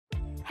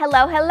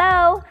Hello,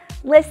 hello.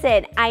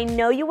 Listen, I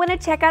know you want to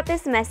check out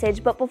this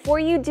message, but before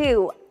you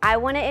do, I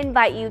want to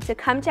invite you to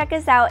come check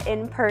us out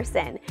in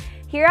person.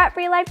 Here at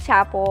Free Life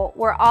Chapel,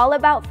 we're all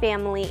about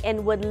family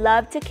and would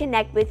love to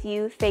connect with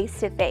you face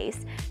to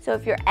face. So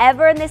if you're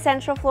ever in the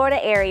Central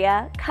Florida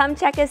area, come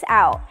check us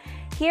out.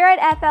 Here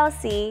at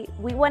FLC,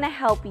 we want to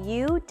help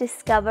you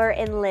discover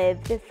and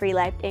live the free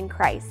life in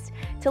Christ.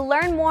 To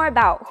learn more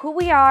about who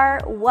we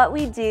are, what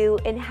we do,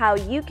 and how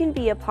you can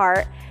be a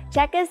part,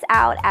 check us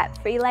out at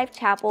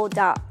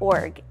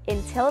freelifechapel.org.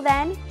 Until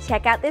then,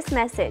 check out this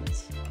message.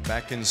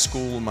 Back in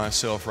school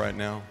myself right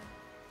now.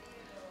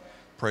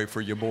 Pray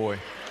for your boy.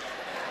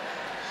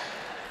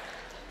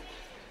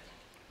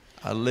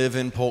 I live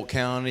in Polk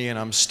County and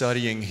I'm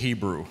studying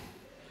Hebrew.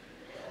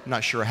 I'm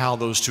not sure how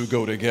those two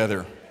go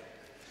together,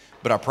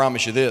 but I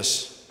promise you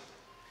this.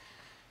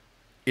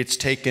 It's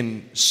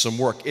taken some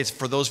work. It's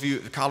for those of you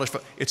college,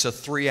 it's a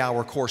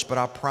 3-hour course, but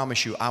I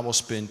promise you I will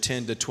spend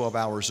 10 to 12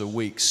 hours a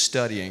week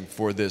studying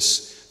for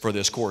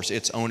this course.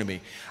 It's owning me.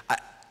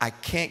 I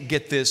can't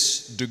get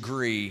this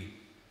degree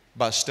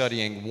by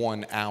studying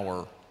 1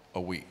 hour a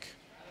week.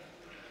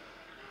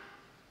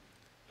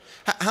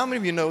 How many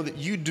of you know that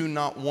you do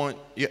not want,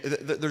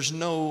 there's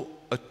no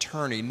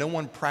attorney, no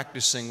one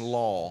practicing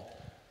law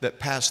that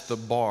passed the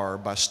bar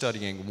by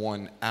studying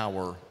 1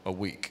 hour a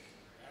week?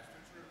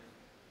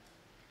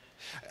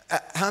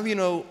 How many of you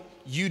know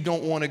you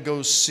don't want to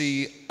go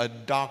see a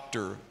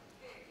doctor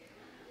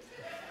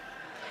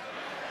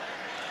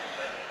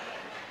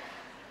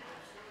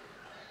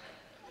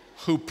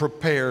who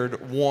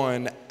prepared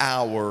 1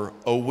 hour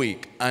a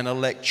week, an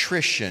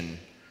electrician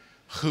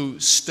who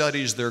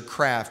studies their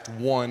craft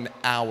 1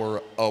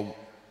 hour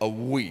a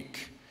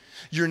week?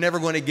 You're never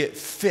going to get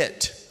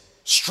fit,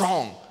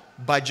 strong,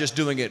 by just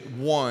doing it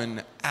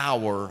 1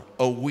 hour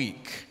a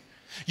week.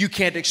 You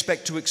can't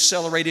expect to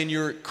accelerate in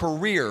your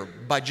career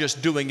by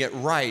just doing it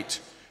right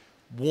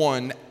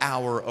 1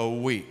 hour a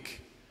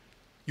week.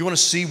 You want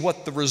to see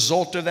what the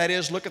result of that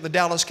is? Look at the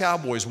Dallas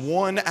Cowboys,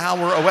 1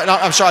 hour away. No,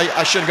 I'm sorry,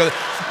 I shouldn't go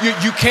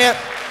there. You can't,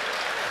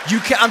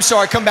 I'm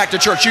sorry, come back to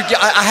church.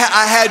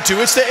 I had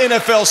to. It's the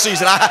NFL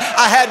season.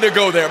 I had to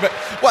go there.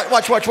 But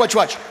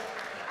watch.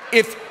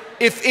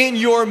 If in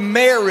your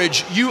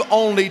marriage you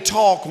only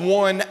talk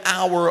 1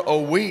 hour a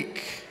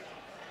week,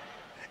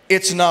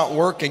 it's not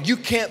working. You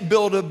can't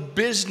build a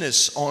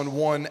business on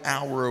 1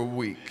 hour a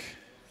week.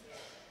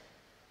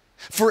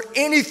 For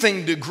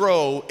anything to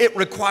grow, it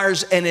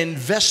requires an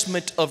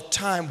investment of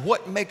time.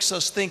 What makes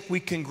us think we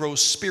can grow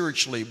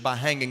spiritually by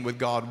hanging with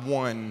God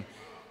 1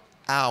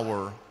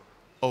 hour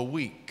a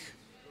week?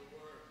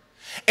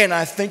 And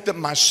I think that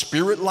my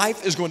spirit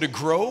life is going to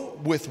grow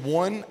with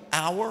 1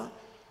 hour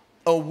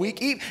a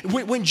week.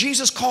 When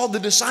Jesus called the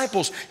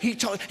disciples, he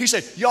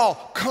said, y'all,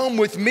 come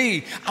with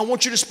me. I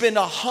want you to spend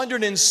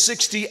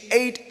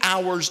 168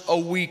 hours a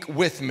week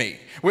with me.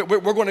 We're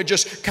going to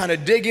just kind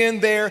of dig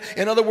in there.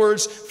 In other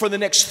words, for the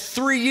next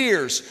 3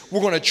 years, we're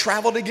going to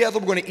travel together.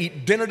 We're going to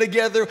eat dinner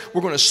together.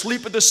 We're going to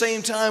sleep at the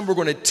same time. We're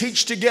going to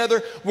teach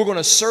together. We're going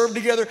to serve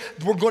together.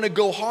 We're going to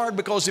go hard,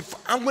 because if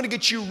I'm going to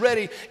get you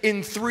ready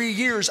in 3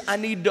 years, I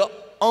need to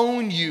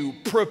own you,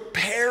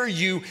 prepare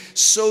you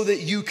so that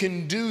you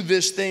can do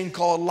this thing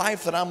called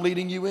life that I'm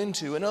leading you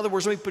into. In other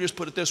words, let me just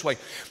put it this way.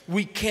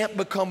 We can't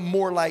become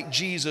more like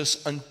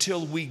Jesus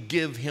until we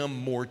give him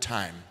more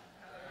time.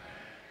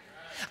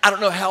 I don't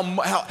know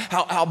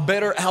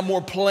how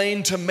more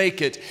plain to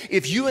make it.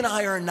 If you and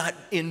I are not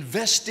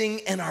investing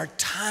in our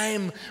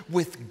time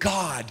with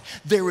God,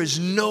 there is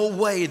no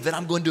way that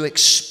I'm going to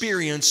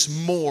experience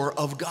more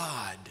of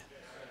God.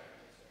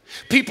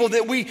 People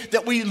that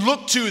we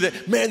look to,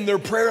 that, man, their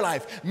prayer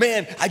life,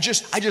 man, I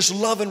just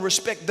love and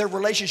respect their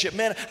relationship.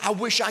 Man, I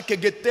wish I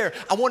could get there.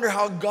 I wonder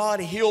how God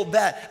healed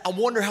that. I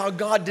wonder how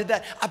God did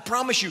that. I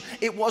promise you,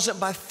 it wasn't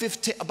by a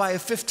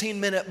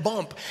 15-minute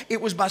bump. It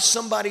was by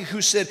somebody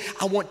who said,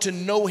 I want to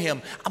know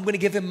him. I'm going to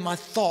give him my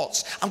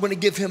thoughts. I'm going to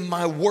give him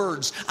my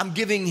words. I'm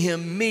giving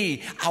him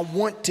me. I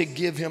want to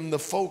give him the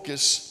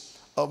focus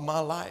of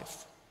my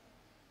life.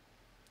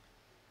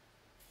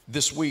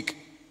 This week,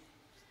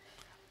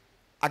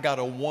 I got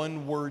a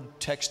 1-word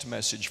text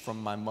message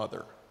from my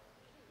mother.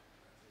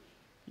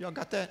 Y'all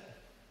got that?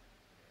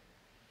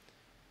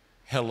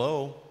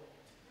 Hello.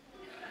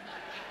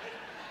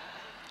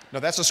 Now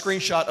that's a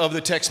screenshot of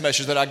the text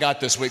message that I got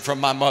this week from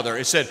my mother.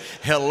 It said,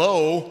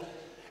 hello.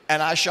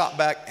 And I shot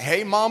back,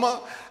 hey mama,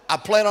 I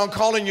plan on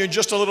calling you in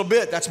just a little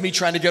bit. That's me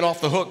trying to get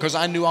off the hook because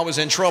I knew I was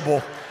in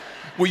trouble.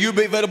 Will you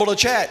be available to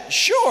chat?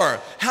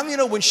 Sure. How many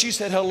know when she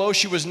said hello,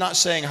 she was not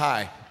saying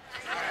hi?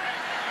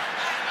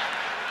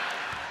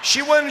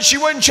 She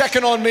wasn't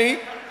checking on me.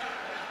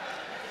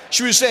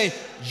 She was saying,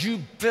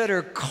 you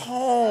better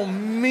call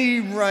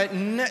me right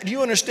now. Do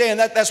you understand?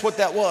 That's what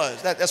that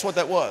was. That's what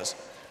that was.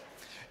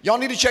 Y'all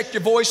need to check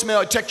your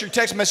voicemail, check your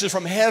text message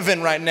from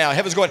heaven right now.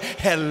 Heaven's going,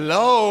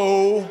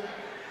 hello.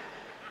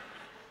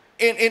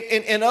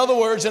 In other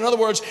words,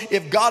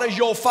 if God is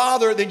your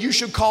father, then you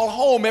should call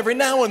home every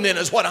now and then,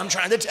 is what I'm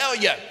trying to tell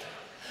you.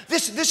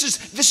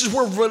 This is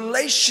where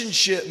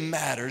relationship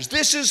matters.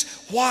 This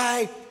is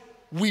why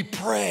we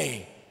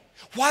pray.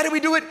 Why do we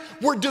do it?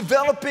 We're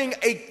developing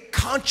a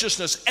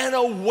consciousness and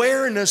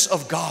awareness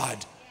of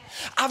God.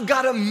 I've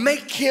got to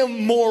make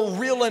him more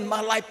real in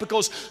my life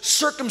because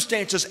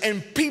circumstances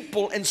and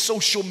people and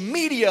social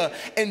media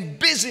and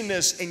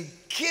busyness and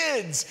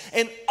kids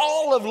and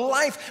all of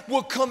life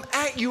will come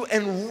at you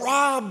and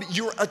rob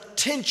your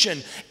attention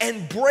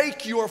and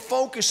break your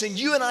focus. And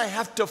you and I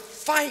have to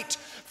fight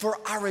for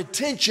our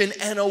attention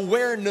and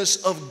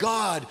awareness of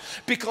God,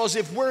 because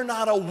if we're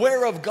not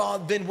aware of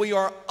God, then we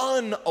are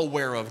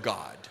unaware of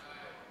God.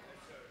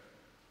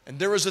 And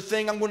there is a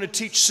thing I'm going to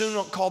teach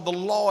soon called the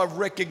law of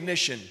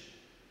recognition.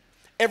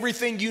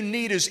 Everything you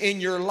need is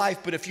in your life,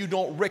 but if you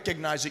don't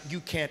recognize it,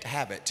 you can't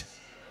have it.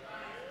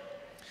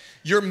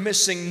 You're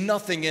missing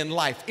nothing in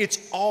life.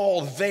 It's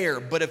all there,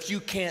 but if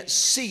you can't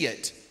see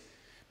it,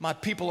 my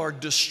people are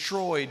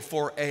destroyed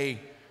for a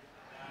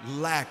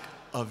lack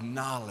of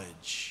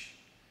knowledge,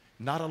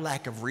 not a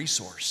lack of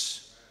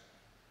resource.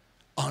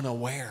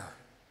 Unaware.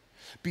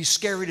 Be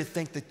scary to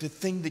think that the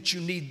thing that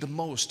you need the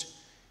most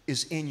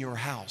is in your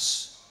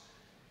house.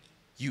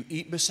 You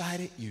eat beside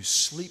it, you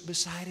sleep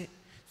beside it,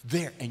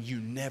 there, and you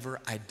never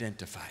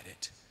identified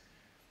it.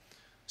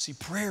 See,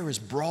 prayer is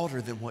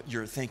broader than what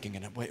you're thinking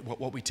and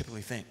what we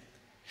typically think.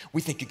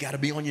 We think you got to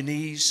be on your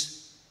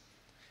knees.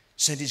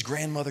 Cindy's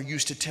grandmother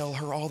used to tell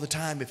her all the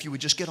time, if you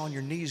would just get on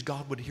your knees,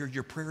 God would hear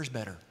your prayers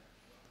better.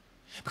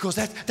 Because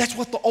that's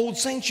what the old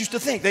saints used to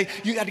think.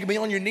 You got to be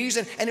on your knees,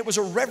 and it was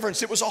a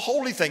reverence. It was a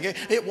holy thing.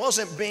 It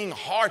wasn't being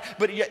hard.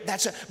 But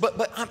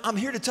I'm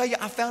here to tell you,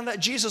 I found out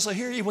Jesus will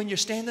hear you when you're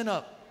standing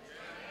up.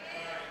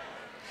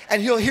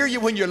 And he'll hear you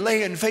when you're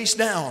laying face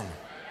down.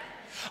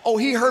 Oh,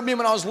 he heard me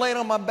when I was laying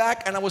on my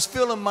back and I was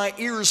feeling my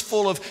ears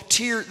full of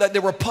tears that they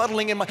were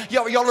puddling in my...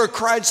 Y'all ever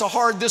cried so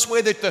hard this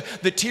way that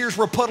the tears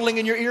were puddling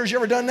in your ears? You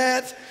ever done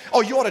that?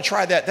 Oh, you ought to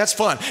try that. That's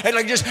fun. And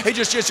like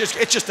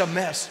it's just a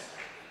mess.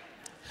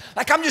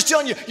 Like I'm just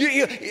telling you,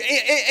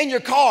 in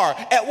your car,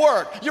 at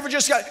work, you ever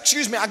just got,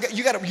 excuse me,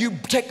 you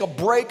take a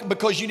break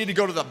because you need to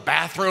go to the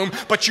bathroom,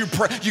 but you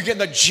pray, you get in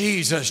the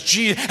Jesus,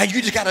 and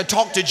you just got to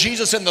talk to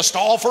Jesus in the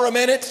stall for a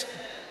minute?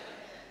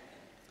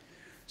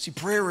 See,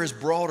 prayer is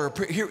broader.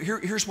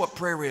 Here's what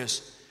prayer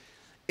is.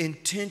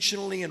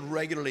 Intentionally and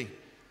regularly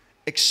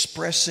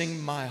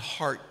expressing my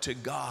heart to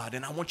God.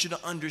 And I want you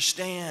to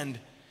understand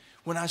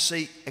when I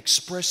say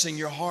expressing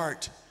your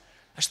heart,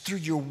 that's through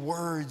your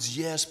words,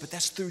 yes, but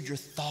that's through your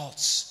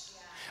thoughts.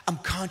 I'm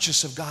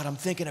conscious of God. I'm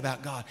thinking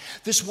about God.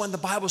 This one, the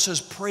Bible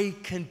says, pray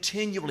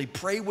continually.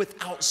 Pray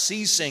without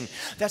ceasing.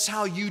 That's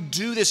how you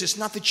do this. It's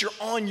not that you're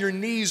on your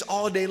knees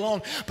all day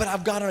long, but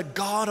I've got a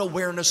God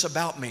awareness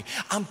about me.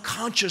 I'm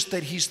conscious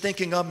that he's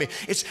thinking of me.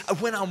 It's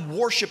when I'm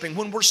worshiping,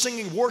 when we're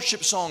singing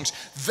worship songs,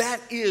 that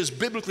is,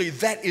 biblically,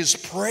 that is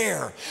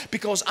prayer.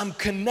 Because I'm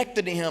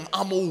connected to him.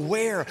 I'm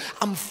aware.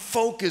 I'm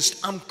focused.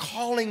 I'm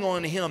calling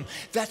on him.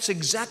 That's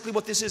exactly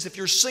what this is. If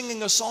you're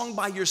singing a song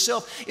by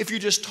yourself, if you're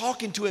just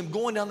talking to him,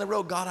 going down the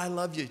road, God, I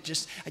love you.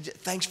 Just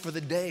thanks for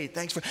the day.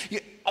 Thanks for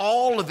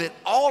all of it.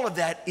 All of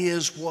that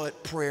is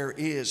what prayer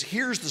is.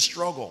 Here's the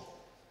struggle.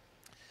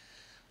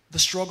 The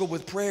struggle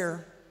with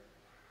prayer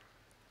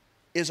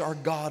is our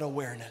God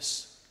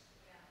awareness.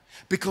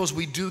 Because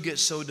we do get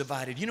so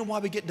divided. You know why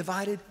we get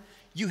divided?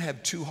 You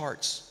have two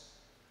hearts.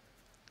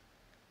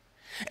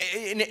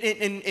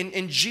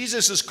 In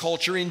Jesus'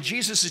 culture, in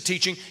Jesus'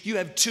 teaching, you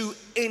have two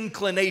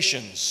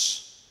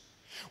inclinations.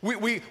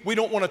 We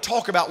don't want to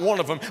talk about one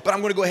of them, but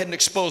I'm going to go ahead and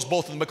expose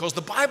both of them, because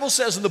the Bible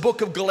says in the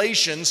book of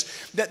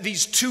Galatians that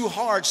these two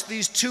hearts,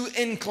 these two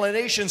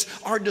inclinations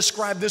are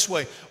described this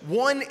way.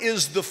 One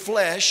is the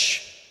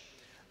flesh,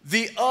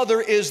 the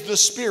other is the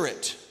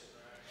spirit.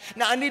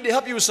 Now, I need to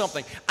help you with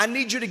something. I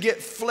need you to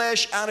get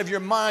flesh out of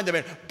your mind. I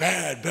mean,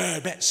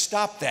 bad.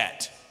 Stop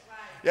that.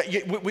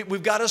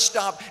 We've got to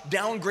stop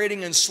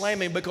downgrading and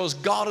slamming, because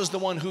God is the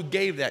one who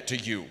gave that to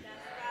you.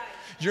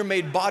 You're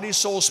made body,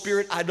 soul,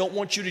 spirit. I don't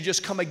want you to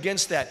just come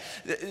against that.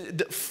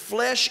 The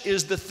flesh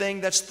is the thing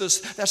that's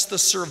the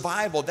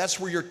survival. That's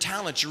where your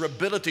talents, your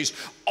abilities,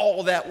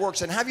 all that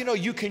works. And have you know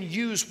you can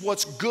use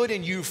what's good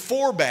in you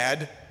for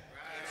bad?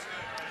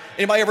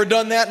 Anybody ever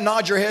done that?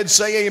 Nod your head,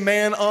 say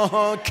amen,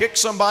 kick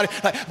somebody.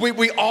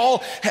 We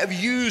all have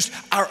used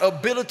our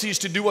abilities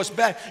to do what's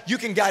bad. You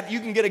can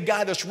get a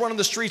guy that's running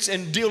the streets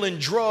and dealing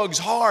drugs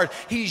hard.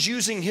 He's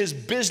using his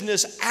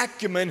business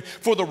acumen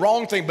for the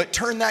wrong thing, but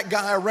turn that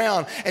guy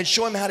around and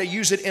show him how to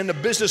use it in the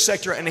business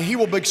sector, and he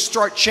will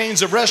start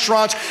chains of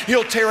restaurants.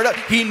 He'll tear it up.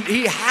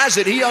 He has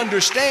it. He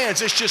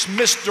understands. It's just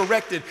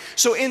misdirected.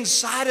 So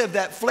inside of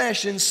that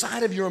flesh,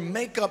 inside of your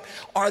makeup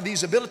are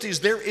these abilities.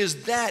 There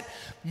is that.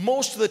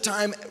 Most of the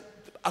time,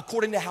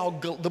 according to how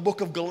the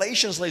book of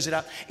Galatians lays it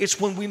out,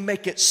 it's when we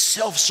make it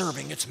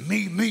self-serving. It's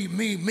me.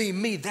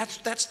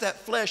 That's that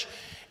flesh.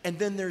 And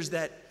then there's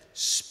that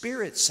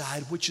spirit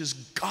side, which is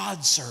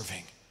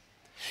God-serving.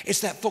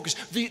 It's that focus.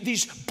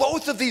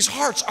 Both of these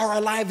hearts are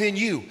alive in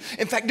you.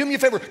 In fact, do me a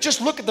favor.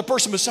 Just look at the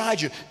person beside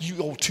you.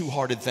 You old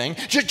two-hearted thing.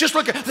 Just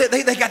look at,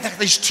 they got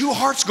these two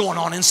hearts going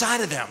on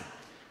inside of them.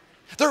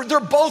 They're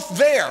both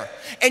there,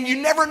 and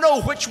you never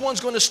know which one's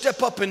going to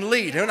step up and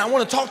lead. And I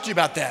want to talk to you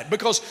about that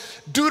because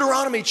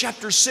Deuteronomy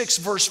chapter 6,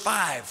 verse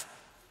 5.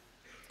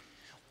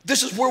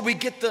 This is where we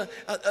get the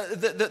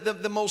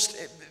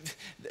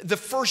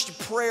first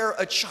prayer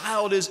a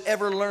child is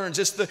ever learns.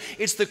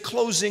 It's the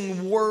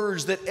closing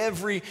words that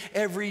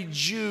every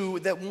Jew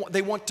that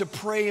they want to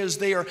pray as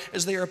they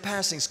are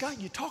passing.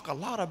 Scott, you talk a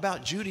lot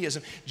about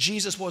Judaism.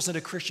 Jesus wasn't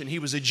a Christian; he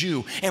was a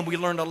Jew, and we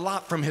learned a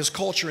lot from his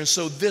culture. And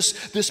so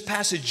this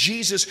passage,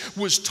 Jesus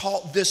was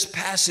taught this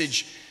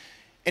passage,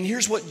 and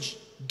here's what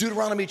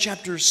Deuteronomy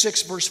chapter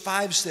 6 verse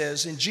 5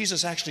 says, and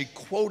Jesus actually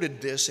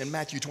quoted this in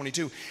Matthew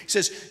 22. He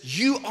says,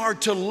 you are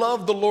to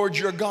love the Lord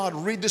your God.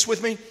 Read this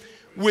with me.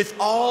 With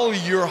all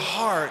your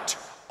heart,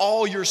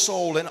 all your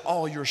soul, and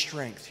all your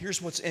strength.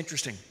 Here's what's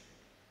interesting.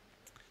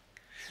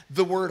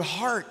 The word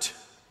heart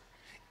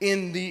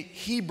in the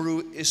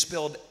Hebrew is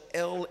spelled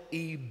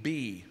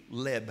L-E-B,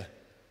 leb.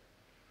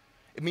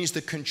 It means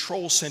the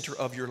control center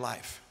of your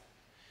life.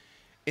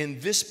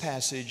 In this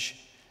passage,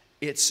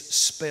 it's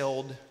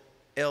spelled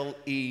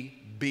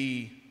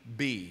L-E-B-B.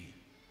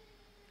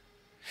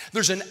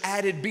 There's an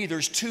added B.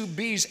 There's two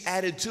B's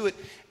added to it.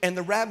 And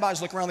the rabbis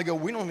look around, they go,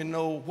 we don't even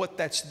know what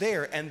that's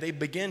there. And they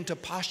begin to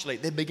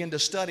postulate. They begin to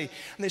study.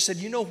 And they said,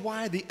 you know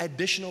why the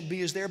additional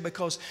B is there?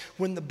 Because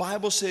when the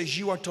Bible says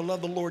you are to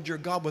love the Lord your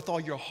God with all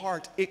your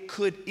heart, it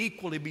could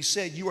equally be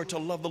said you are to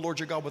love the Lord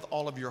your God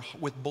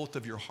with both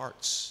of your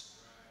hearts.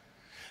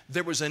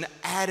 There was an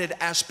added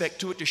aspect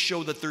to it to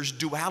show that there's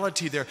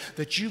duality there,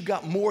 that you've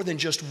got more than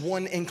just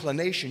one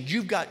inclination.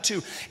 You've got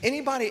two.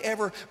 Anybody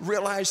ever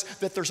realize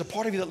that there's a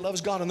part of you that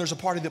loves God and there's a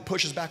part of you that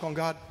pushes back on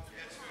God?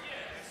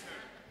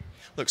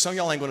 Look, some of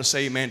y'all ain't going to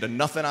say amen to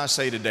nothing I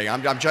say today.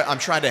 I'm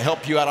trying to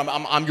help you out.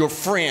 I'm your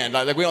friend.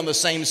 We're on the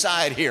same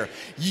side here.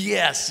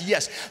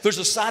 Yes. There's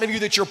a side of you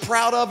that you're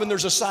proud of, and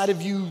there's a side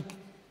of you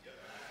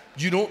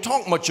don't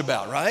talk much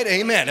about, right?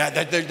 Amen.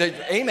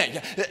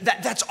 Amen.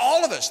 That's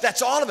all of us.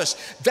 That's all of us.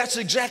 That's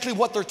exactly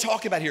what they're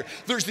talking about here.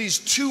 There's these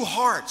two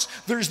hearts.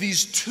 There's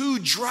these two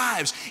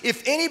drives.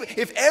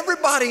 If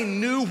everybody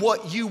knew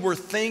what you were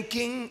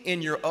thinking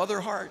in your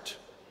other heart,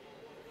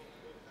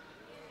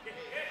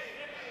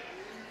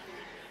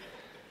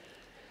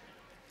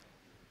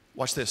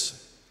 watch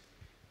this.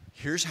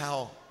 Here's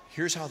how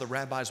the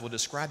rabbis will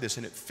describe this,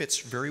 and it fits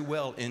very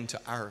well into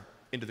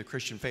the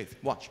Christian faith.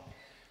 Watch.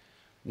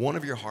 One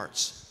of your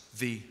hearts,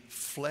 the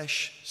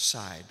flesh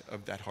side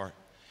of that heart.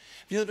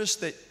 Have you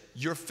noticed that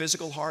your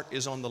physical heart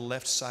is on the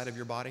left side of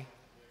your body?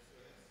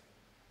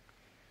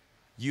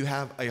 You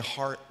have a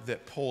heart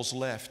that pulls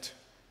left.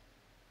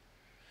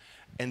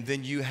 And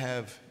then you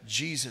have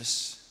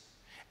Jesus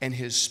and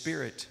his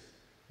spirit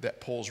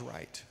that pulls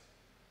right.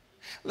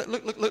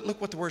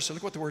 Look what the word says.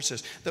 Look what the word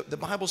says. The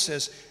Bible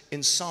says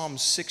in Psalm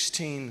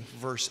 16,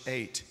 verse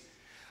 8,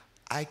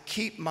 I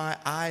keep my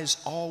eyes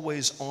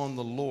always on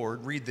the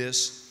Lord. Read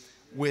this.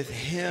 With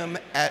him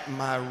at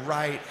my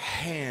right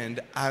hand,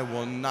 I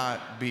will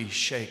not be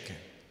shaken.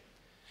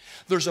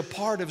 There's a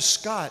part of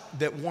Scott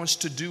that wants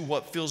to do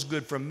what feels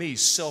good for me,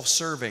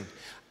 self-serving.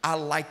 I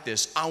like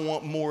this. I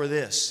want more of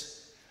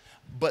this.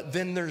 But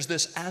then there's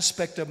this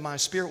aspect of my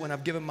spirit when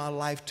I've given my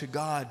life to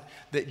God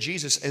that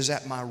Jesus is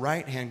at my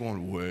right hand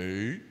going,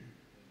 wait.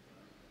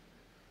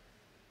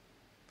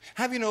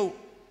 Have you know,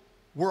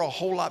 we're a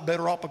whole lot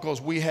better off because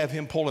we have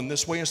him pulling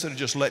this way instead of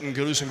just letting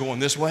go loose and going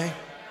this way.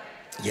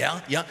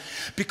 Yeah.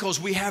 Because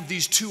we have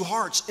these two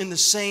hearts in the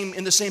same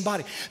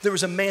body. There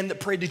was a man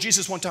that prayed to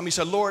Jesus one time. He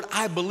said, Lord,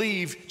 I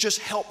believe, just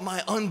help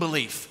my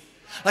unbelief.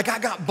 Like I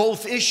got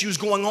both issues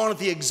going on at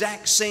the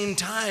exact same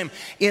time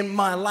in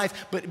my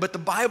life. But the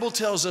Bible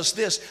tells us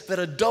this, that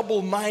a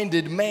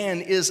double-minded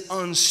man is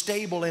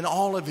unstable in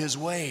all of his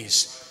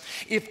ways.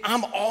 If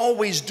I'm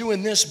always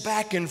doing this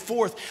back and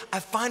forth, I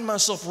find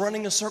myself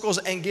running in circles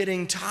and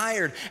getting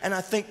tired, and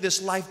I think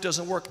this life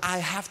doesn't work. I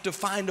have to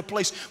find a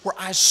place where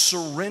I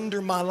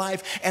surrender my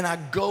life and I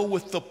go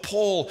with the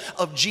pull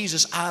of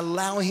Jesus. I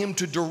allow him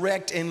to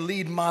direct and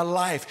lead my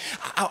life.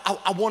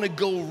 I want to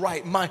go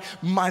right.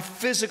 My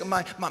physical,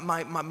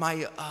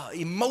 my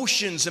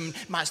emotions and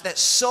that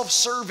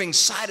self-serving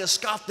side of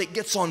Scott that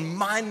gets on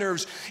my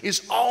nerves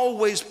is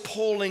always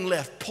pulling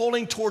left,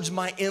 pulling towards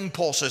my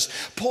impulses,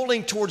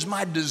 pulling towards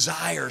my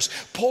desires,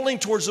 pulling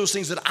towards those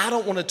things that I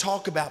don't want to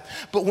talk about.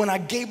 But when I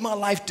gave my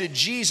life to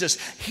Jesus,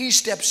 he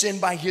steps in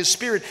by his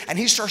spirit and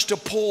he starts to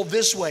pull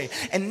this way.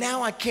 And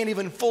now I can't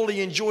even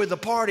fully enjoy the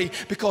party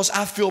because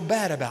I feel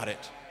bad about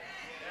it.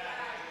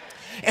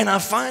 And I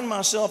find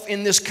myself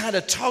in this kind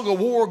of tug of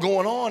war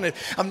going on.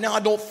 And now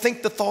I don't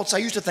think the thoughts I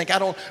used to think. I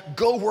don't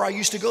go where I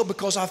used to go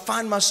because I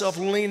find myself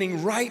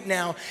leaning right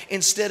now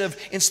instead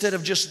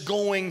of just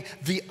going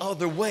the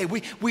other way.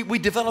 We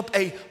develop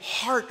a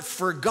heart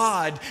for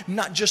God,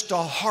 not just a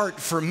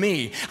heart for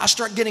me. I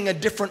start getting a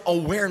different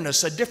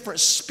awareness, a different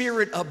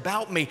spirit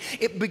about me.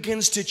 It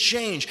begins to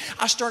change.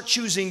 I start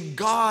choosing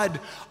God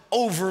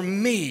over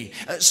me.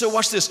 So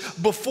watch this.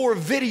 Before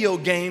video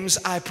games,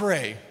 I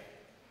pray.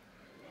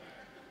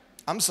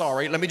 I'm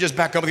sorry. Let me just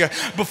back up again.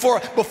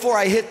 Before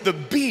I hit the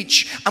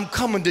beach, I'm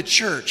coming to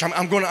church.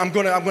 I'm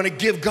gonna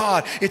give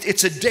God.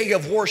 It's a day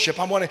of worship.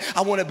 I want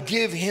to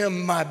give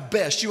Him my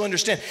best. You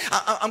understand?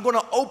 I'm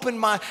gonna open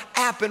my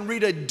app and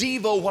read a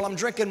Devo while I'm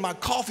drinking my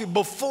coffee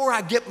before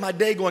I get my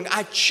day going.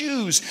 I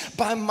choose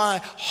by my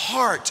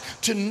heart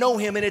to know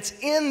Him, and it's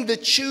in the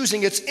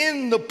choosing. It's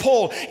in the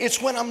pull.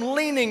 It's when I'm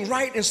leaning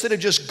right instead of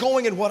just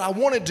going in what I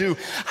want to do.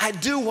 I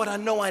do what I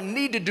know I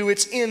need to do.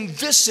 It's in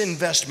this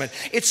investment.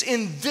 It's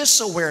in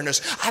this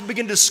awareness. I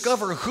begin to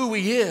discover who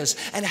He is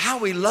and how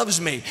He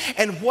loves me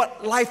and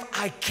what life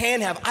I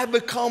can have. I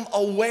become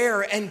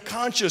aware and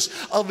conscious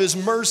of His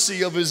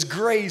mercy, of His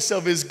grace,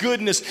 of His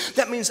goodness.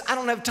 That means I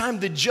don't have time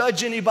to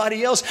judge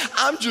anybody else.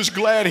 I'm just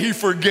glad He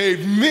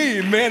forgave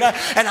me, man.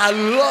 And I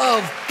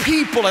love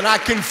people, and I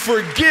can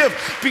forgive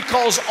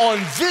because on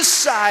this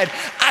side,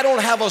 I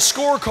don't have a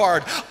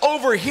scorecard.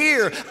 Over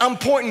here, I'm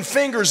pointing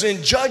fingers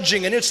and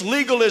judging, and it's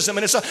legalism,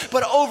 and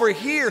but over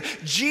here,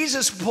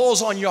 Jesus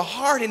pulls on your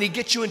heart, and He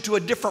gets you into a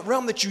different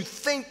realm that you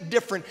think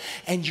different,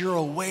 and you're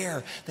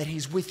aware that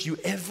He's with you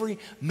every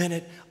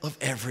minute of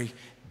every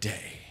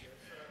day.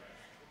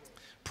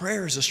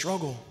 Prayer is a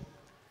struggle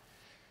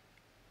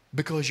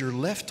because your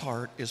left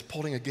heart is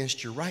pulling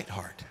against your right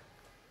heart.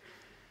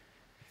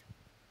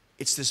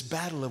 It's this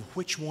battle of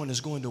which one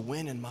is going to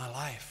win in my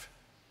life.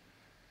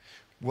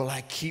 Will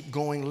I keep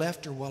going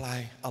left, or will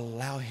I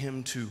allow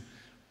Him to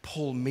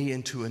pull me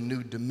into a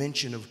new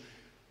dimension of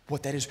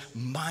what that is,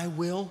 my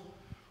will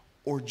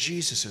or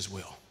Jesus's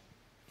will?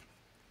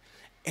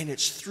 And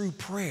it's through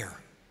prayer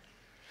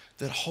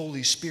that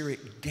Holy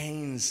Spirit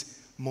gains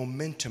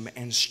momentum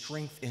and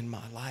strength in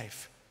my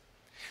life.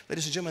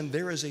 Ladies and gentlemen,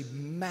 there is a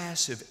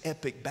massive,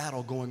 epic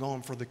battle going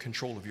on for the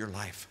control of your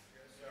life.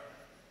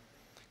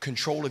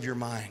 Control of your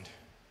mind.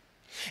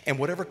 And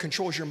whatever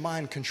controls your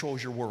mind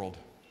controls your world.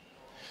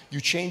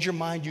 You change your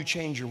mind, you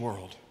change your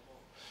world.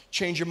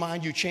 Change your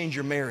mind, you change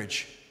your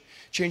marriage.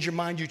 Change your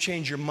mind, you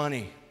change your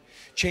money.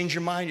 Change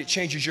your mind, it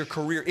changes your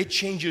career. It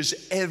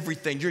changes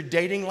everything. Your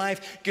dating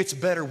life gets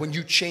better when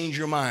you change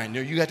your mind.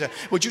 You got to,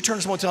 would you turn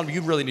to someone and tell them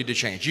you really need to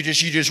change? You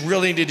just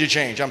really need to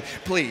change.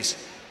 Please.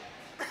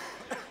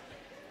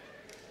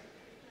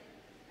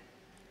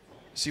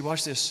 See,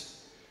 watch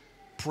this.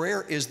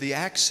 Prayer is the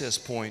access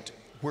point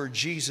where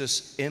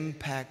Jesus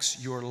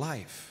impacts your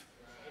life.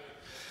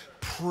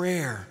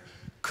 Prayer,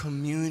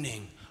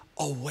 communing,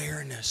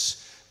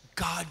 awareness,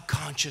 God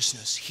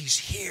consciousness. He's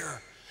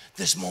here.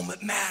 This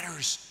moment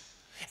matters.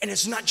 And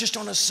it's not just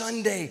on a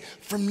Sunday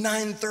from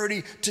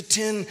 9:30 to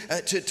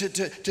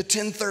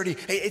 10:30.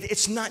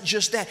 It's not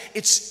just that.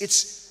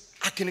 It's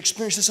I can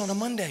experience this on a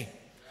Monday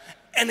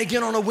and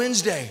again on a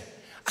Wednesday.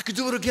 I could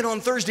do it again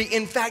on Thursday.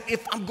 In fact,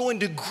 if I'm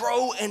going to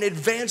grow and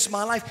advance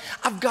my life,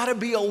 I've got to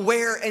be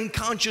aware and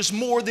conscious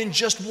more than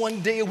just one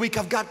day a week.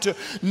 I've got to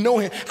know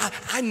Him.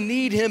 I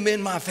need Him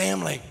in my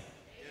family.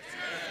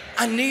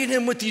 I need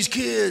Him with these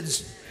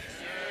kids.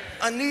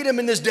 I need Him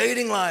in this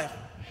dating life.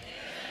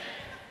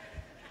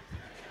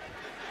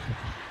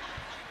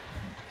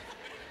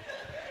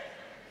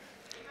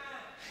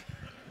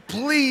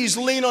 Please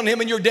lean on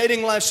Him in your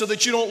dating life so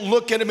that you don't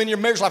look at Him in your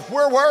marriage life.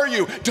 Where were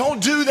you? Don't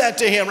do that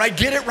to Him, right?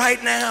 Get it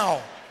right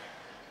now.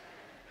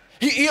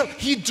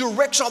 He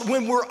directs all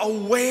when we're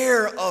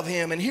aware of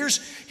Him. And here's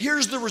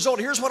the result.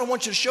 Here's what I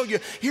want you to show you.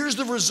 Here's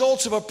the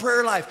results of a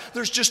prayer life.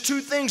 There's just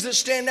two things that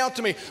stand out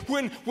to me.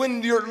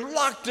 When you're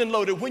locked and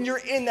loaded, when you're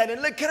in that.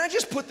 And look, can I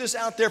just put this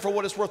out there for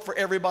what it's worth for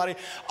everybody?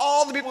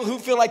 All the people who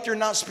feel like you're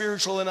not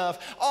spiritual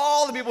enough.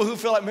 All the people who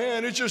feel like,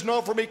 man, it's just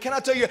not for me. Can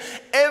I tell you,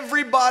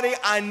 everybody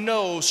I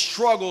know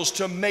struggles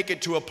to make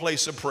it to a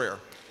place of prayer.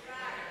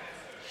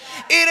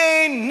 It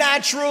ain't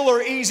natural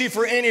or easy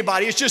for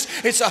anybody.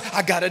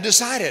 I got to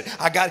decide it.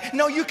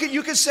 No, you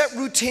can set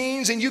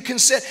routines and you can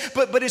set,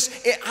 but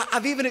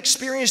I've even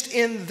experienced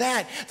in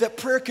that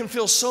prayer can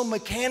feel so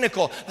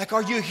mechanical. Like,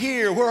 are you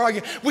here? Where are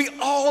you? We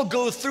all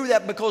go through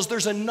that because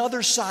there's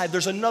another side.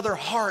 There's another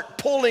heart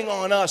pulling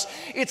on us.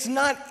 It's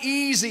not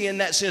easy in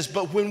that sense,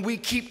 but when we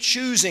keep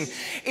choosing,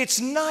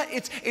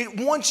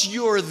 once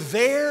you're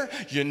there,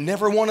 you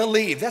never want to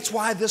leave. That's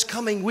why this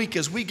coming week,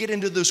 as we get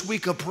into this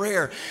week of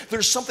prayer,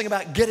 there's something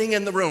about getting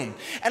in the room.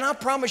 And I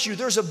promise you,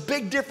 there's a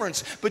big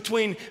difference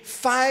between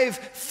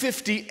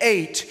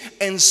 5:58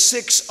 and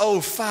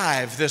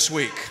 6:05 this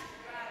week.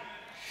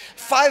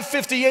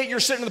 5:58, you're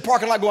sitting in the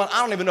parking lot going,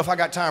 I don't even know if I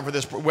got time for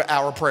this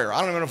hour of prayer. I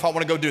don't even know if I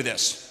want to go do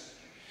this.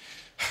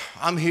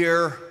 I'm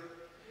here.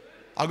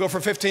 I'll go for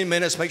 15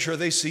 minutes, make sure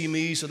they see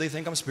me so they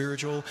think I'm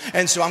spiritual.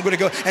 And so I'm going to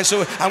go. And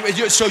so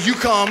you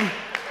come.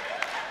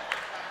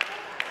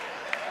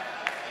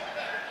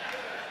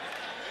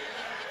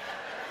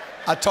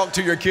 I talked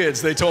to your kids.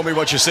 They told me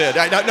what you said.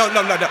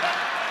 No.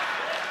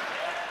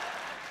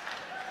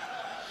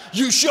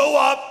 You show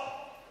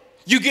up,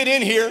 you get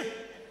in here,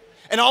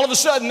 and all of a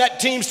sudden that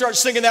team starts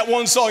singing that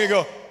one song. You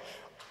go,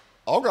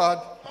 oh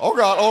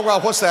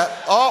God, what's that?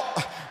 Oh,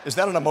 Is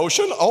that an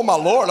emotion? Oh my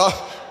Lord.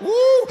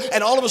 Woo.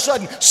 And all of a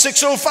sudden,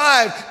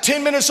 6:05,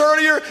 10 minutes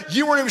earlier,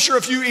 you weren't even sure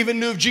if you even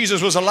knew if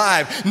Jesus was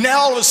alive. Now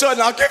all of a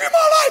sudden, I'll give you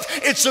my life.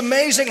 It's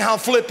amazing how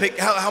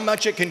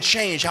much it can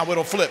change, how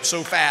it'll flip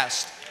so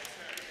fast.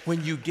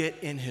 When you get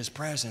in his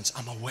presence,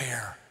 I'm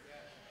aware.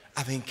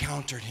 I've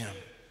encountered him.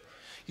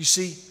 You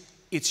see,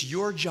 it's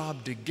your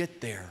job to get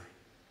there.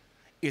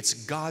 It's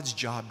God's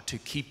job to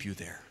keep you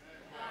there.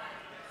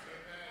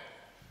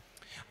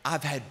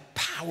 I've had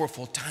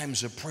powerful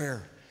times of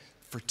prayer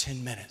for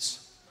 10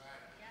 minutes.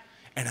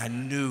 And I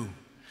knew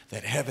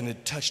that heaven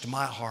had touched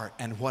my heart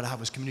and what I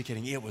was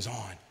communicating, it was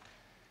on.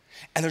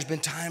 And there's been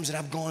times that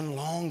I've gone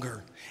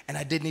longer and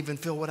I didn't even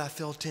feel what I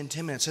felt in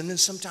 10 minutes. And then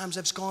sometimes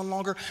I've gone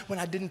longer when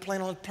I didn't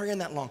plan on praying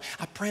that long.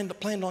 I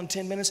planned on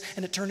 10 minutes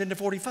and it turned into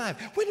 45.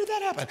 When did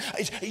that happen?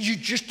 You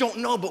just don't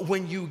know. But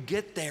when you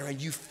get there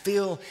and you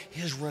feel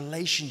his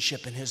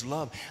relationship and his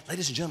love,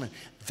 ladies and gentlemen,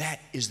 that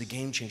is the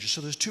game changer. So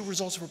there's two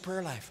results of a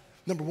prayer life.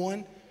 Number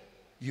one,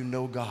 you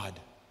know God.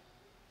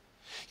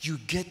 You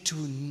get to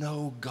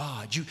know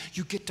God.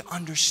 You get to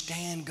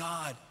understand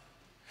God.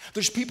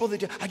 There's people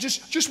that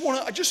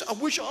I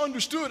wish I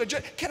understood.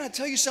 Can I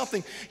tell you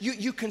something?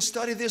 You can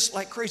study this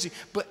like crazy,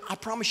 but I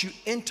promise you,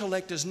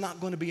 intellect is not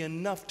going to be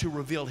enough to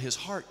reveal his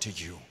heart to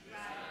you.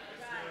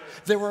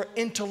 There are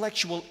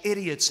intellectual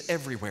idiots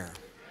everywhere.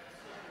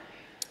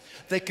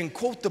 They can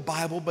quote the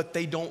Bible, but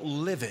they don't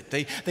live it.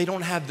 They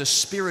don't have the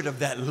spirit of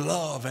that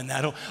love and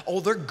that.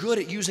 Oh, they're good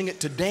at using it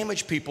to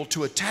damage people,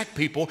 to attack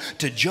people,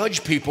 to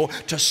judge people,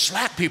 to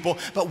slap people.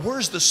 But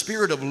where's the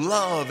spirit of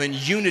love and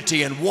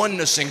unity and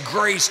oneness and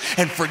grace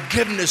and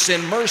forgiveness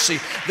and mercy?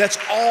 That's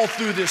all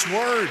through this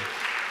word.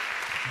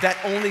 That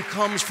only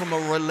comes from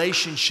a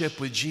relationship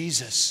with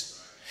Jesus.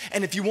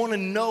 And if you want to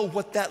know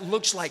what that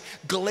looks like,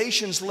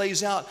 Galatians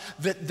lays out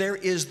that there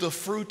is the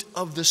fruit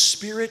of the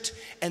Spirit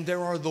and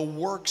there are the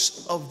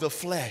works of the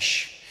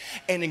flesh.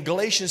 And in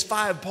Galatians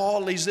 5,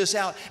 Paul lays this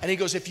out and he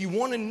goes, if you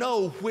want to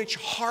know which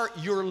heart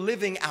you're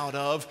living out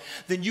of,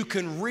 then you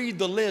can read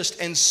the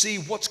list and see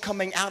what's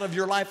coming out of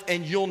your life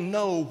and you'll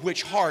know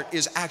which heart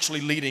is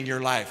actually leading your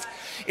life.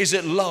 Is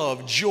it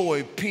love,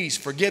 joy, peace,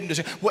 forgiveness?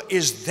 What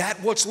is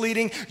that what's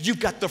leading?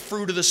 You've got the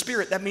fruit of the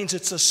Spirit. That means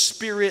it's a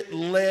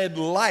Spirit-led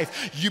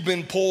life. You've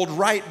been pulled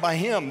right by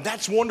him.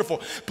 That's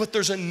wonderful. But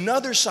there's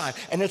another side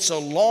and it's a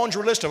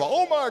laundry list of,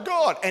 oh my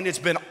God, and it's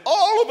been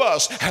all of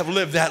us have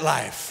lived that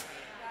life.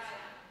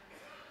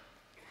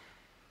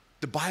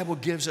 The Bible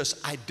gives us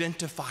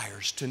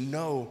identifiers to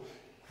know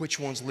which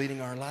one's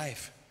leading our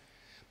life.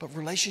 But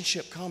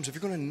relationship comes. If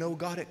you're going to know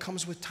God, it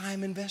comes with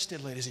time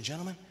invested, ladies and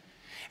gentlemen.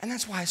 And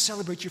that's why I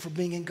celebrate you for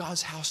being in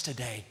God's house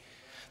today.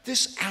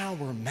 This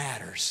hour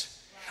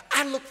matters.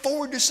 I look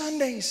forward to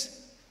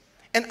Sundays.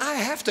 And I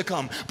have to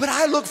come, but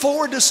I look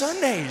forward to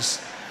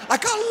Sundays.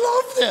 Like,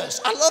 I love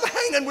this. I love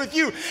hanging with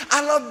you.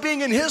 I love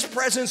being in his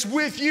presence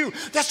with you.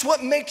 That's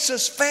what makes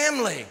us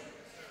family.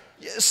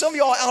 Some of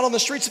y'all out on the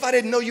streets, if I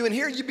didn't know you in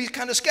here, you'd be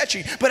kind of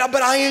sketchy. But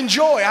I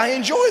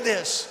enjoy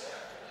this.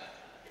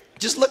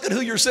 Just look at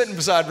who you're sitting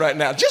beside right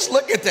now. Just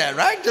look at that,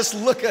 right? Just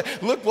look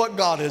what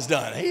God has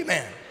done.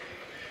 Amen.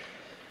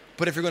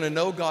 But if you're going to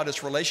know God,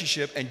 it's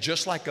relationship. And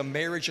just like a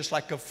marriage, just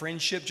like a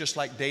friendship, just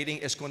like dating,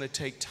 it's going to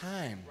take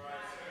time.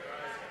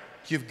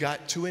 You've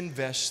got to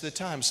invest the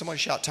time. Somebody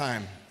shout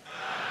time.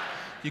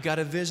 You got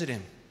to visit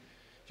him.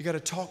 You got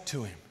to talk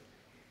to him.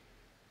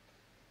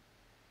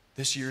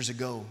 This years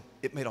ago,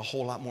 it made a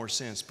whole lot more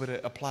sense, but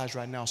it applies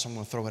right now, so I'm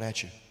going to throw it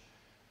at you.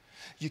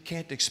 You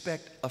can't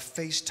expect a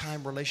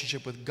FaceTime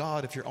relationship with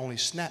God if you're only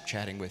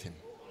Snapchatting with him.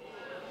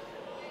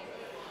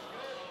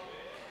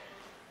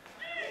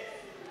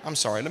 I'm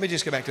sorry, let me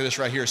just get back to this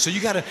right here. So you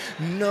got to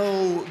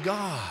know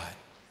God.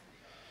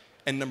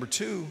 And number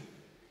two,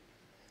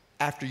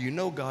 after you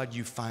know God,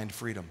 you find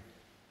freedom.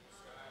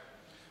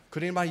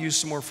 Could anybody use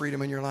some more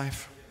freedom in your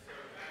life?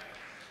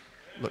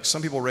 Look,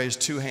 some people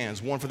raised two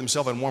hands, one for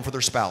themselves and one for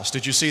their spouse.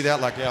 Did you see that?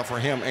 Like, yeah, for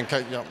him. And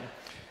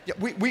yeah,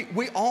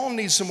 we all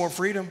need some more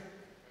freedom.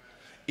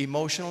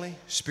 Emotionally,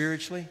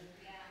 spiritually,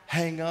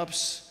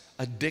 hang-ups,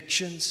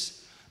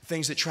 addictions,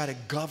 things that try to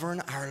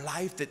govern our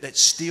life, that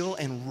steal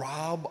and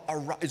rob.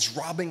 It's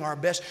robbing our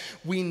best.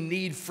 We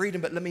need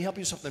freedom, but let me help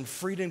you with something.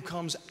 Freedom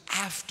comes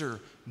after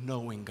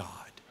knowing God.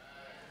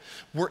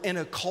 We're in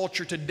a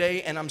culture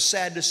today, and I'm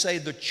sad to say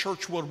the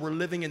church world we're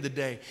living in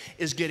today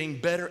is getting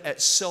better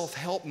at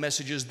self-help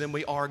messages than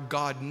we are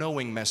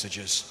God-knowing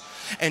messages.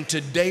 And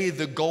today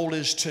the goal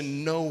is to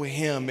know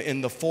him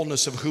in the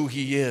fullness of who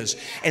he is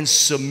and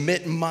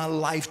submit my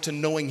life to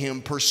knowing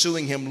him,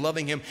 pursuing him,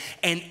 loving him.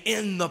 And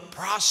in the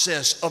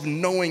process of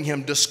knowing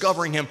him,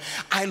 discovering him,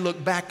 I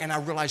look back and I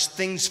realize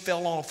things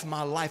fell off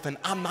my life and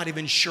I'm not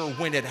even sure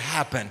when it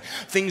happened.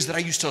 Things that I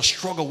used to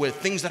struggle with,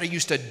 things that I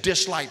used to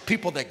dislike,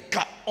 people that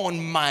got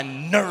on my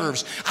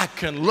nerves. I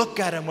can look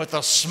at him with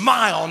a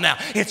smile now.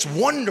 It's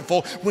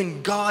wonderful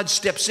when God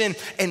steps in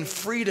and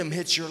freedom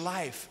hits your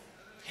life.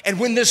 And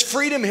when this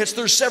freedom hits,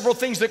 there's several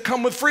things that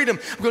come with freedom.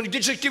 I'm going to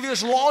just give you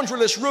this laundry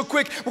list real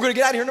quick. We're going to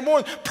get out of here in the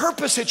morning.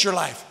 Purpose hits your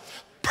life.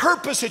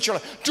 Purpose hits your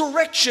life.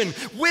 Direction,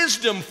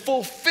 wisdom,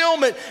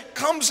 fulfillment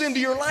comes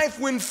into your life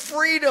when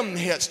freedom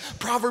hits.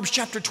 Proverbs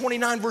chapter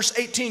 29, verse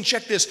 18,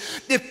 check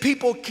this. If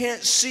people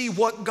can't see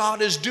what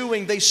God is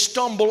doing, they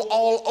stumble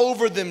all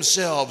over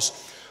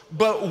themselves.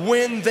 But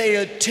when they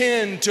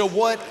attend to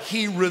what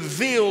He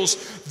reveals,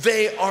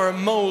 they are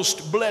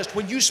most blessed.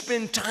 When you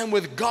spend time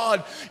with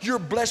God, you're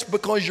blessed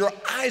because your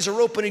eyes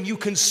are open and you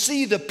can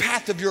see the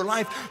path of your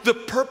life, the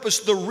purpose,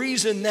 the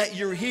reason that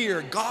you're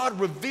here. God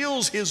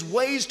reveals His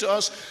ways to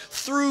us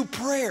through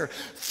prayer,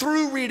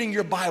 through reading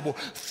your Bible,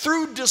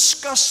 through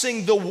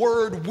discussing the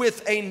Word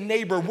with a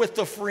neighbor, with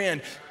a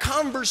friend.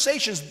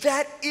 Conversations,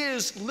 that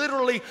is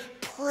literally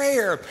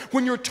prayer.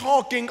 When you're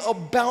talking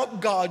about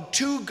God,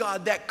 to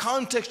God, that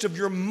context of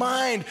your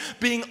mind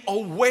being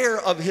aware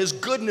of His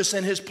goodness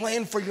and His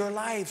plan for your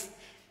life.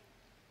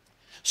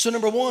 So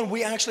number one,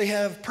 we actually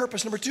have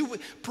purpose. Number two,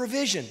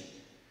 provision.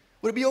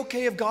 Would it be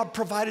okay if God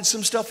provided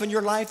some stuff in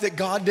your life that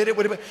God did it?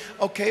 Would it be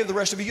okay if the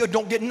rest of you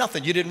don't get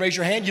nothing? You didn't raise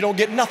your hand, you don't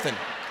get nothing.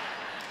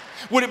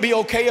 Would it be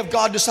okay if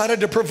God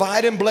decided to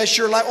provide and bless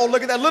your life? Oh,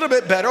 look at that, a little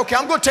bit better. Okay,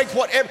 I'm going to take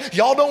whatever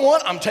y'all don't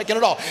want. I'm taking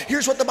it all.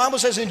 Here's what the Bible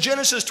says in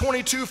Genesis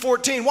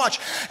 22:14. Watch.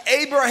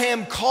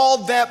 Abraham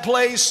called that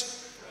place,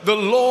 the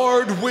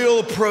Lord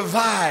will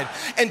provide.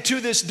 And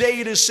to this day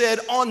it is said,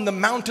 on the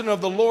mountain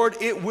of the Lord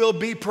it will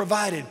be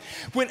provided.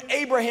 When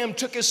Abraham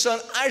took his son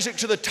Isaac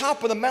to the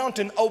top of the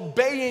mountain,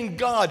 obeying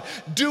God,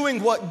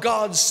 doing what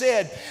God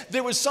said,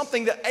 there was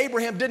something that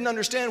Abraham didn't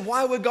understand.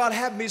 Why would God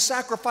have me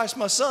sacrifice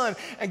my son?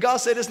 And God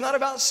said, it's not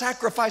about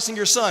sacrificing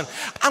your son.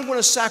 I'm going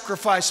to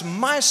sacrifice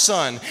my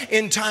son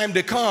in time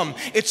to come.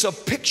 It's a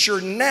picture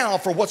now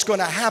for what's going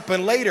to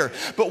happen later.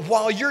 But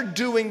while you're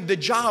doing the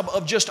job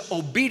of just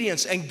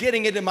obedience and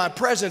getting it in my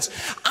presence,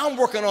 I'm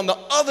working on the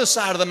other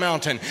side of the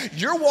mountain.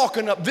 You're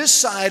walking up this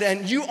side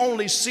and you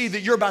only see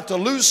that you're about to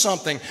lose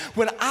something,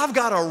 when I've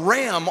got a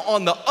ram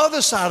on the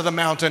other side of the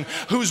mountain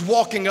who's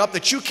walking up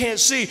that you can't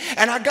see,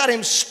 and I got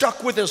him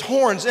stuck with his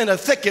horns in a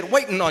thicket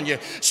waiting on you,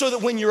 so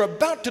that when you're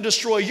about to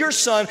destroy your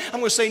son, I'm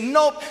going to say,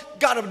 nope,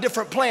 got a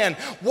different plan.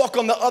 Walk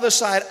on the other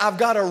side. I've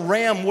got a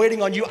ram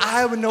waiting on you.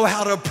 I know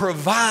how to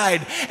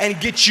provide and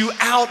get you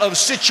out of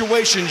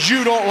situations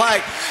you don't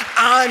like.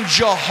 I'm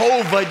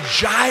Jehovah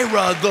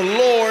Jireh, the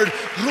Lord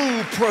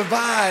who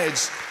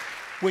provides.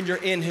 When you're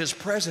in His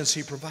presence,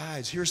 He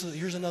provides. Here's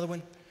another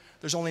one.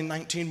 There's only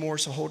 19 more,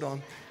 so hold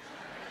on.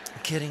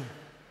 I'm kidding.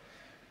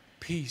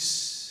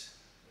 Peace.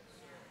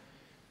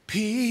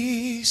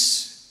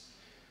 Peace.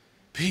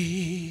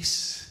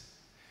 Peace.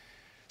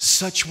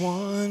 Such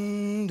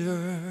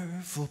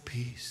wonderful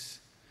peace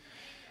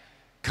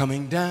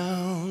coming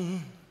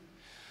down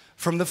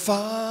from the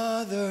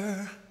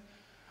Father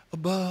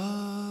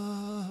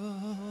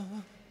above.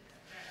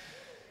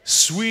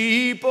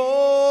 Sweep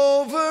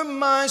over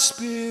my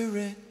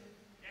spirit,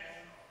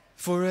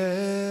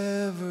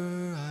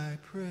 forever I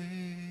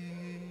pray,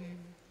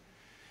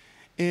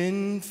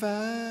 in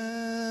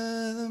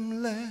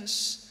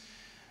fathomless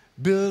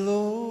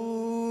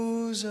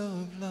billows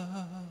of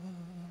love.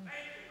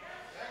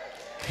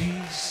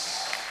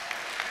 Peace.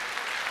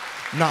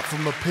 Not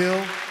from a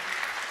pill,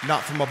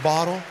 not from a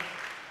bottle,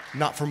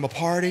 not from a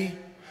party,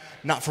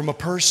 not from a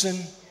person.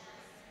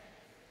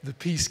 The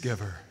peace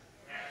giver.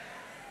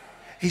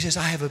 He says,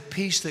 I have a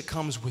peace that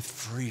comes with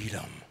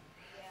freedom.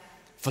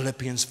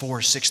 Philippians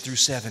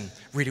 4:6-7.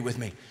 Read it with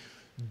me.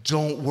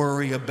 Don't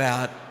worry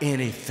about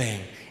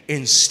anything.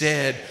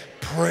 Instead,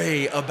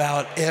 pray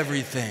about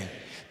everything.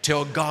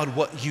 Tell God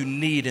what you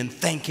need and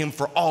thank Him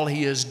for all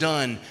He has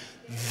done.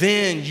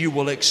 Then you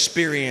will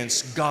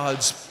experience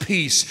God's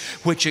peace,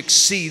 which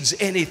exceeds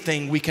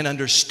anything we can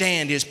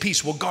understand. His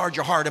peace will guard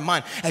your heart and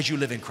mind as you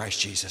live in Christ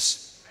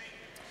Jesus.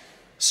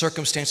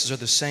 Circumstances are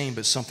the same,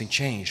 but something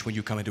changed when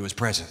you come into His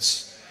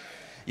presence.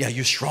 Yeah,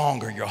 you're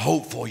stronger, you're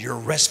hopeful, you're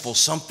restful,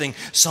 something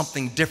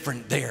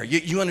different there.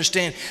 You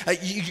understand?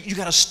 You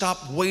got to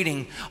stop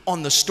waiting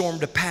on the storm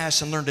to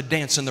pass and learn to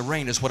dance in the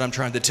rain is what I'm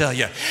trying to tell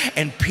you.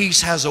 And peace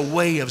has a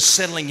way of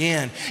settling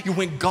in.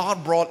 When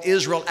God brought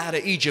Israel out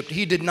of Egypt,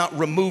 He did not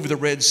remove the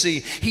Red Sea.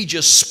 He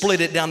just split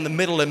it down the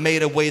middle and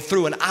made a way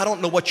through. And I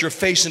don't know what you're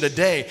facing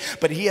today,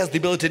 but He has the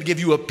ability to give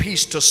you a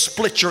peace to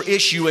split your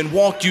issue and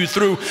walk you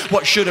through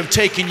what should have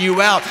taken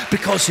you out,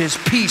 because His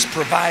peace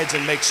provides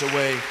and makes a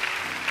way.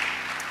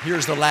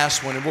 Here's the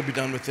last one, and we'll be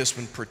done with this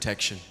one.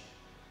 Protection.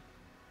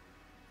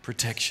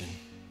 Protection.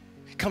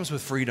 It comes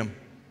with freedom.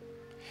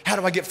 How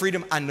do I get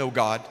freedom? I know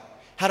God.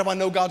 How do I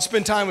know God?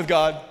 Spend time with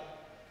God.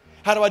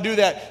 How do I do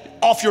that?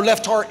 Off your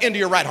left heart into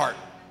your right heart.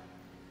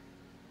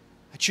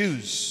 I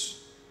choose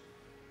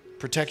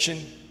protection.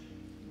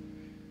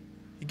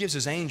 He gives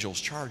His angels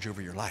charge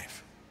over your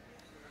life.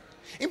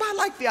 Anybody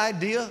like the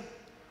idea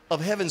of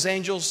heaven's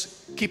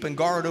angels keeping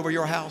guard over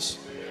your house?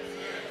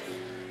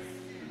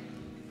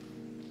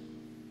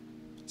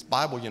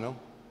 Bible, you know.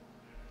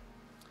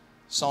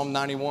 Psalm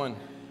 91,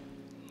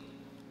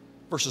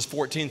 verses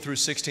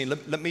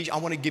 14-16. I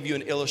want to give you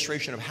an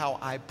illustration of how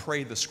I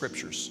pray the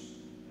scriptures.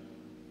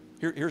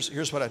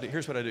 Here's what I do.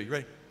 Here's what I do. You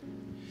ready?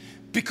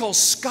 Because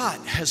Scott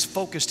has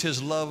focused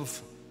his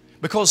love,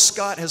 Because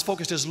Scott has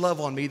focused his love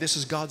on me, this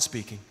is God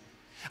speaking,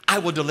 I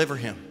will deliver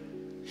him.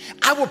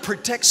 I will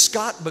protect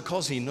Scott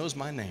because he knows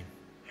my name.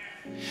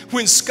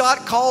 When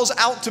Scott calls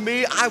out to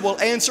me, I will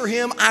answer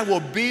him. I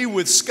will be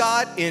with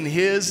Scott in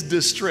his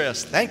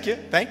distress. Thank you,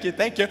 thank you,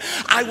 thank you.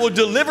 I will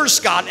deliver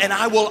Scott and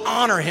I will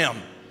honor him.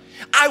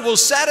 I will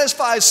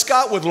satisfy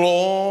Scott with long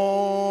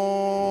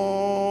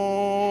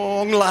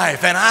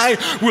life and I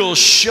will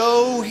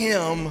show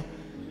him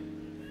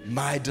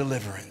my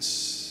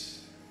deliverance.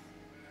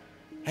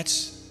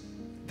 That's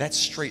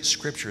straight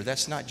scripture.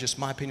 That's not just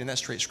my opinion,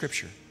 that's straight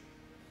scripture.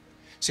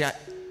 See,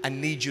 I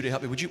need you to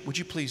help me. Would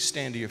you please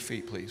stand to your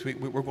feet, please?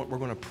 We're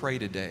going to pray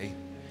today.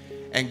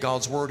 And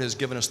God's word has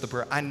given us the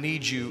prayer. I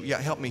need you,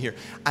 help me here.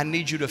 I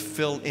need you to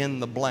fill in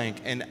the blank.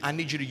 And I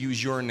need you to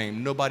use your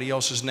name, nobody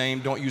else's name.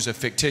 Don't use a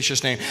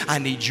fictitious name. I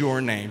need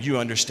your name. You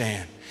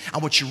understand? I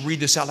want you to read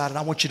this out loud and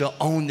I want you to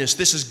own this.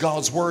 This is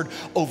God's word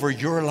over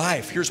your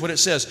life. Here's what it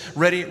says.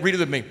 Ready? Read it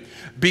with me.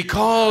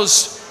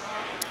 Because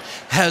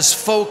has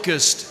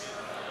focused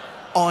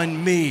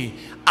on me,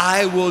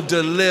 I will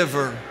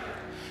deliver.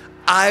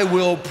 I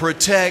will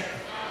protect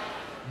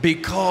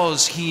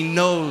because he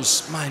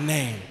knows my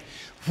name.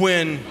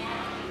 When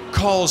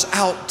calls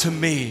out to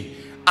me,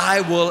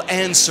 I will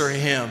answer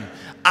him.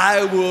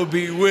 I will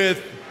be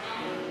with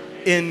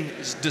in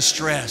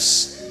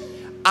distress.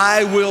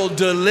 I will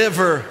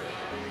deliver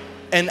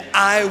and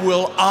I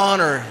will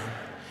honor.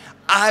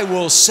 I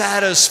will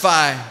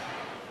satisfy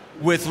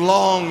with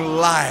long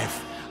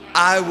life.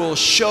 I will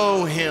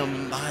show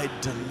him my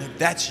deliverance.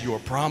 That's your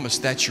promise.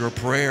 That's your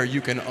prayer. You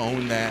can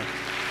own that.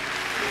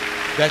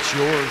 That's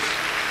yours.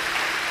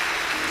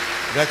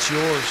 That's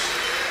yours.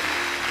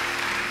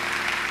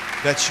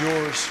 That's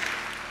yours.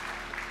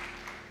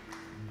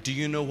 Do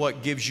you know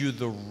what gives you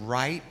the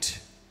right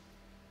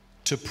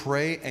to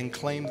pray and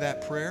claim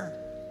that prayer?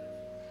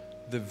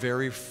 The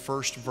very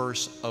first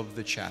verse of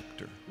the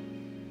chapter.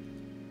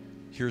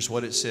 Here's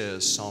what it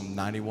says, Psalm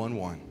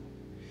 91:1.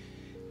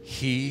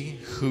 He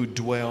who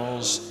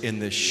dwells in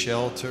the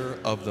shelter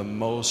of the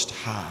Most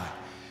High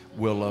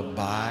will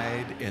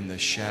abide in the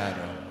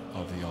shadow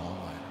of the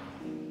Almighty.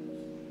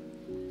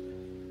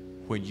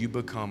 When you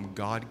become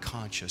God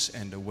conscious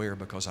and aware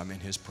because I'm in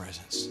his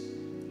presence,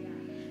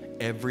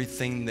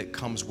 everything that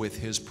comes with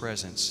his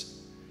presence,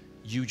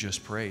 you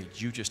just prayed,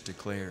 you just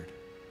declared.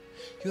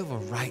 You have a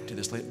right to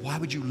this. Why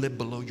would you live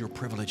below your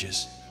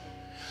privileges?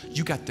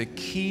 You got the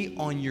key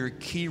on your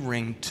key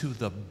ring to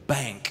the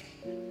bank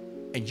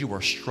and you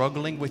are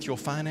struggling with your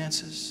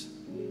finances.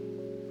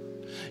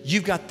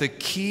 You've got the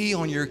key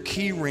on your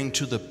key ring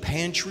to the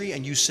pantry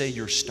and you say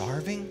you're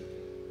starving.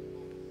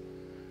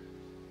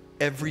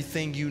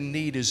 Everything you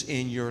need is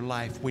in your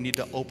life. We need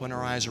to open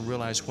our eyes and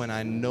realize when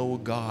I know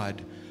God,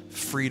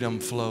 freedom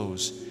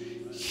flows.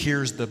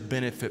 Here's the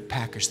benefit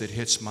package that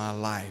hits my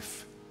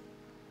life.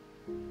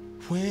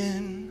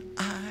 When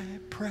I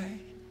pray.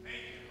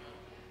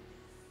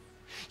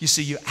 You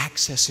see, you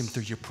access him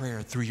through your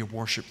prayer, through your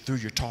worship, through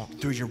your talk,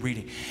 through your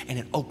reading, and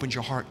it opens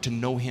your heart to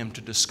know him, to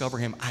discover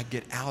him. I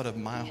get out of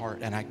my heart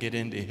and I get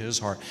into his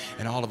heart,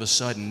 and all of a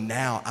sudden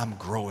now I'm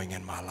growing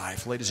in my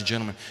life. Ladies and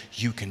gentlemen,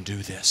 you can do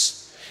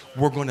this.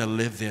 We're going to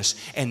live this,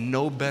 and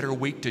no better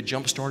week to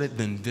jumpstart it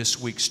than this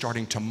week.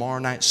 Starting tomorrow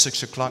night,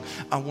 6 o'clock,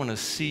 I want to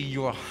see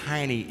your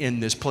hiney in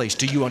this place.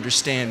 Do you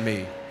understand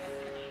me?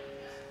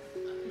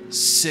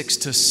 6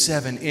 to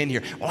 7 in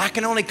here. Well, I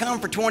can only come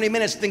for 20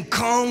 minutes. Then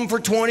come for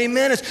 20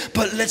 minutes.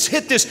 But let's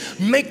hit this.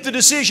 Make the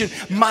decision.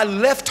 My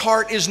left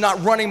heart is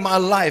not running my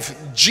life.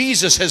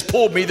 Jesus has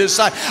pulled me this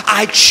side.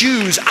 I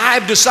choose.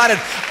 I've decided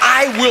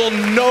I will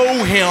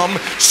know him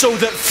so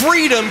that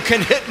freedom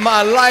can hit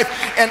my life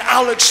and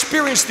I'll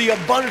experience the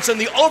abundance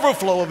and the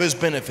overflow of his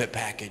benefit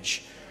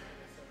package.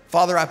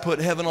 Father, I put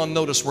heaven on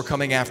notice. We're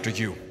coming after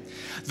you.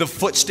 The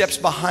footsteps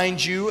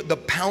behind you, the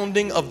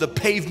pounding of the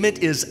pavement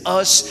is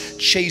us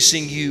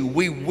chasing you.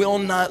 We will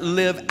not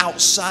live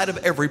outside of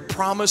every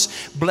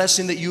promise,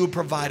 blessing that you have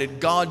provided.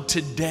 God,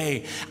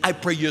 today, I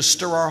pray you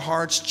stir our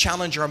hearts,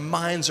 challenge our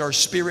minds, our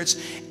spirits,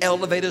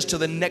 elevate us to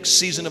the next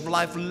season of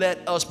life.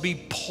 Let us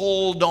be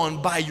pulled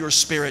on by your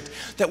spirit,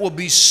 that will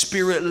be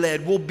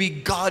spirit-led, will be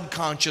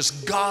God-conscious,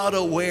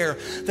 God-aware,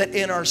 that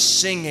in our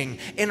singing,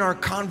 in our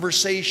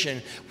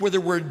conversation,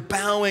 whether we're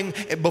bowing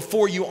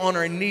before you on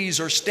our knees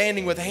or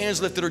standing with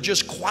hands lifted or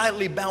just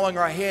quietly bowing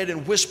our head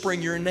and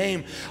whispering your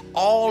name,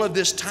 all of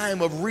this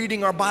time of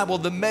reading our Bible,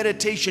 the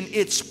meditation,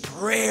 it's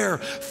prayer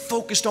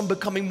focused on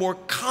becoming more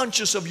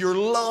conscious of your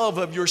love,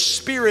 of your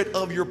spirit,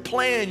 of your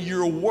plan,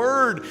 your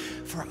word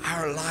for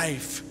our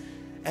life.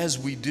 As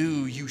we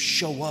do, you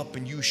show up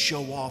and you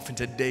show off. And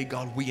today,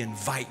 God, we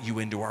invite you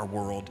into our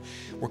world.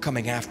 We're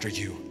coming after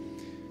you.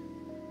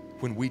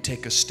 When we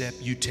take a step,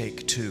 you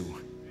take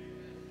two.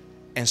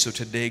 And so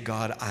today,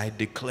 God, I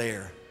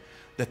declare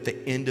that the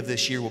end of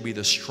this year will be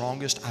the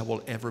strongest I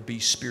will ever be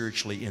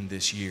spiritually in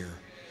this year.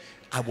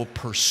 I will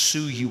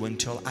pursue you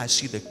until I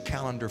see the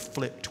calendar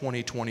flip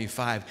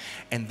 2025,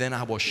 and then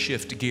I will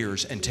shift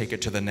gears and take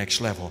it to the next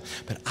level.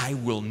 But I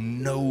will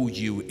know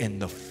you in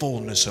the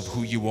fullness of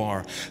who you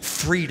are.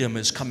 Freedom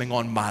is coming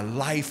on my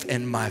life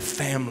and my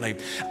family.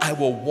 I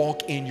will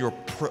walk in your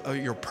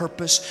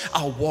purpose.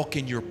 I'll walk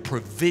in your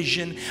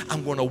provision.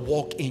 I'm going to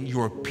walk in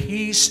your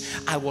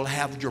peace. I will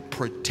have your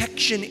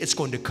protection. It's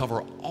going to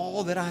cover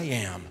all that I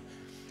am.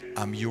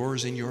 I'm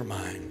yours and you're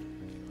mine.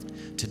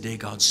 Today,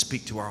 God,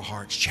 speak to our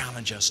hearts,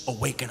 challenge us,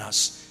 awaken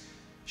us,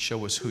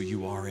 show us who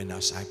you are in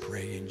us, I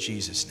pray in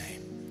Jesus'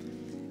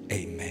 name.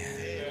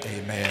 Amen.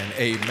 Amen.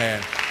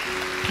 Amen.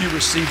 You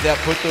received that.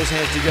 Put those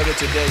hands together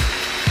today.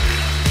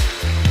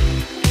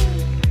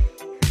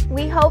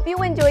 We hope you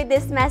enjoyed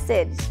this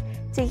message.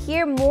 To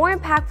hear more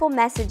impactful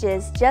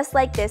messages just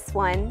like this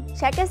one,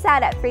 check us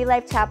out at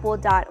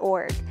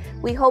freelifechapel.org.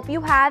 We hope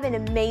you have an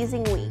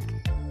amazing week.